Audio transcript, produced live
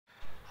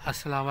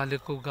Assalamu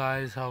alaikum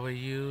guys, how are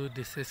you?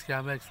 This is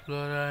Camera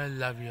Explorer,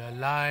 love your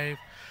life.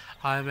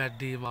 I'm at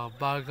the Imam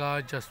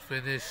Baga, just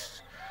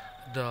finished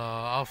the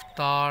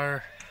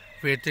aftar,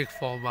 waiting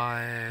for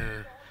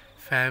my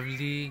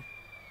family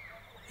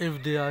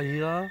if they are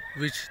here,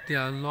 which they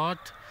are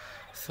not.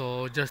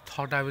 So just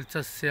thought I will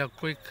just say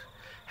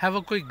have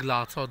a quick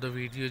glance on the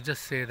video.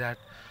 Just say that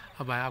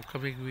my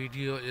upcoming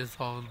video is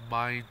on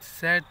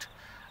mindset.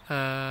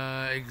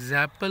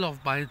 Example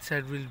of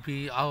mindset will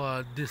be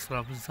our this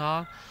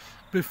Ramzan.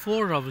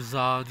 Before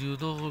Ramzan,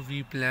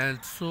 we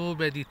planned so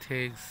many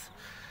things.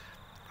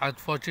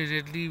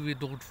 Unfortunately, we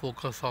don't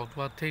focus on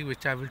one thing,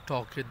 which I will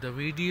talk in the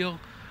video.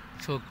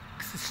 So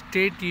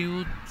stay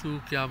tuned to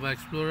Camera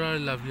Explorer,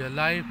 love your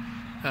life.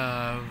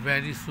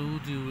 Very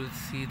soon you will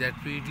see that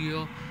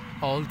video.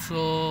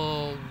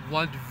 Also,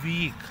 1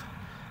 week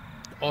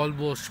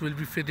almost will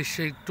be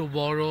finishing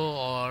tomorrow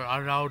or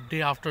around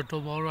day after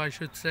tomorrow, I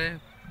should say.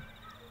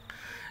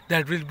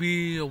 That will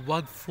be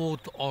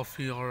 1/4 of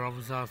your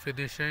Ramzan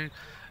finishing,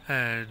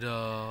 and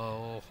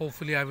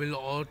hopefully I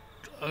will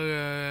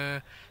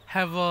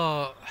have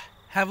a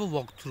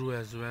walkthrough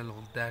as well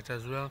on that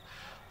as well.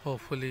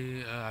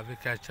 Hopefully I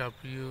will catch up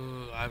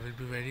you. I will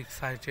be very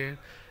excited,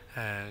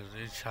 and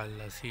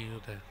inshallah see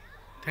you then.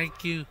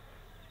 Thank you.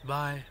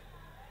 Bye.